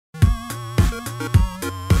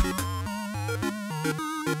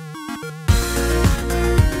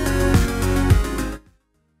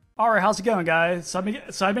Alright, how's it going, guys? I've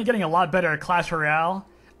been getting a lot better at Clash Royale.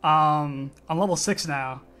 I'm level 6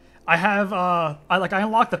 now. I have I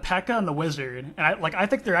unlocked the Pekka and the Wizard, and I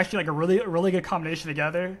think they're actually like a really good combination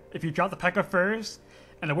together. If you drop the Pekka first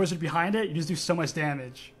and the Wizard behind it, you just do so much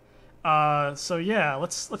damage. So yeah,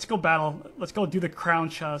 let's go battle. Let's go do the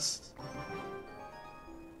crown chest.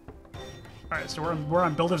 Alright, so we're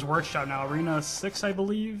on Builder's Workshop now, Arena 6, I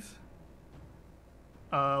believe.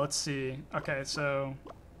 Let's see. Okay, so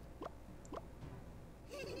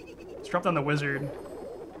let's drop down the Wizard.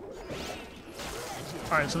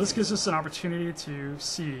 Alright, so this gives us an opportunity to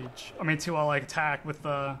siege. I mean, to like attack with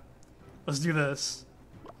the. Let's do this.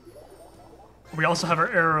 We also have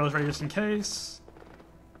our arrows ready just in case.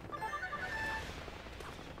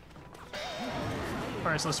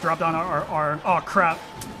 Alright, so let's drop down our oh crap.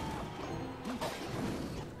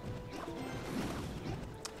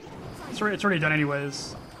 It's already done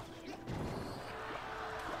anyways.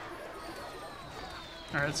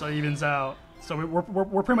 Alright, so it evens out. So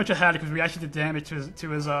we're pretty much ahead because we actually did damage to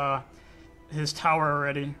his tower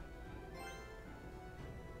already.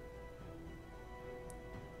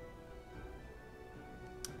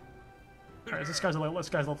 Alright, this guy's level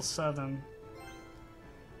 7.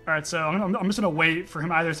 Alright, so I'm just gonna wait for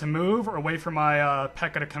him either to move or wait for my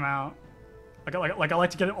Pekka to come out. Like I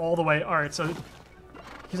like to get it all the way. Alright, so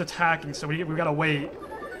he's attacking, so we gotta wait.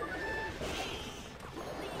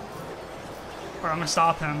 Alright, I'm gonna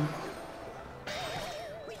stop him.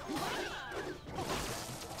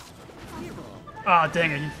 Ah, dang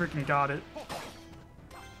it, he freaking got it.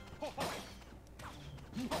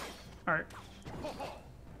 Alright.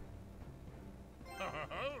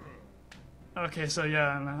 Okay, so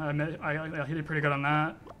yeah, I hit it pretty good on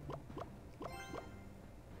that.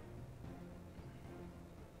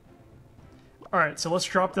 Alright, so let's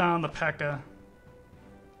drop down the Pekka.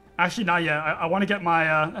 Actually, not yet. I want to get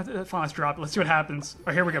my... fine, let's drop it. Let's see what happens.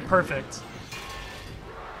 Alright, here we go. Perfect.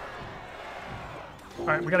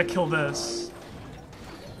 Alright, we gotta kill this.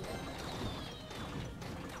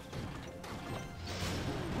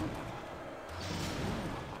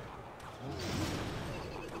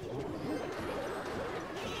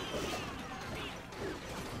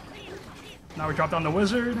 Now we drop down the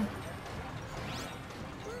Wizard.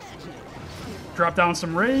 Drop down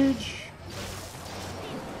some rage.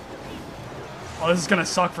 Oh, this is gonna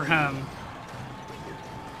suck for him.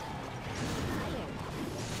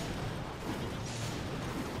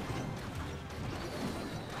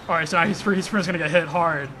 Alright, so now he's just gonna get hit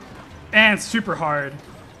hard. And super hard.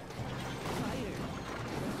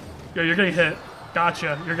 Yo, you're getting hit.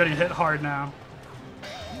 Gotcha. You're getting hit hard now.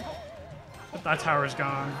 That tower's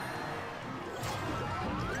gone.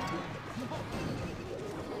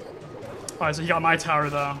 Alright, so he got my tower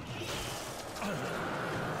though.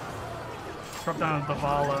 Drop down the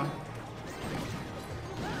Vala.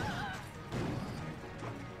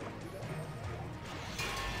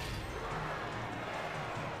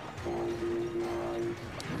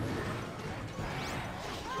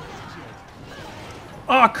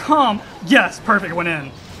 Oh, come! Yes, perfect, it went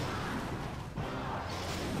in.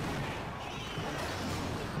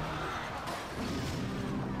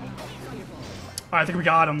 Alright, I think we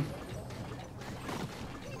got him.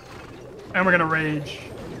 And we're gonna rage.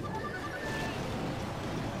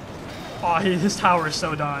 Oh, his tower is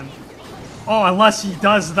so done. Oh, unless he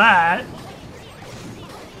does that.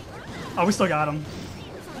 Oh, we still got him.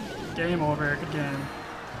 Game over. Good game.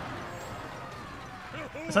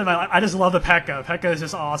 I just love the Pekka. Pekka is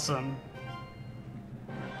just awesome.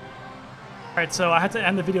 Alright, so I had to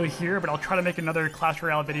end the video here, but I'll try to make another Clash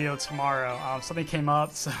Royale video tomorrow. Something came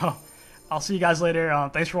up, so I'll see you guys later.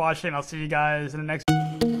 Thanks for watching. I'll see you guys in the next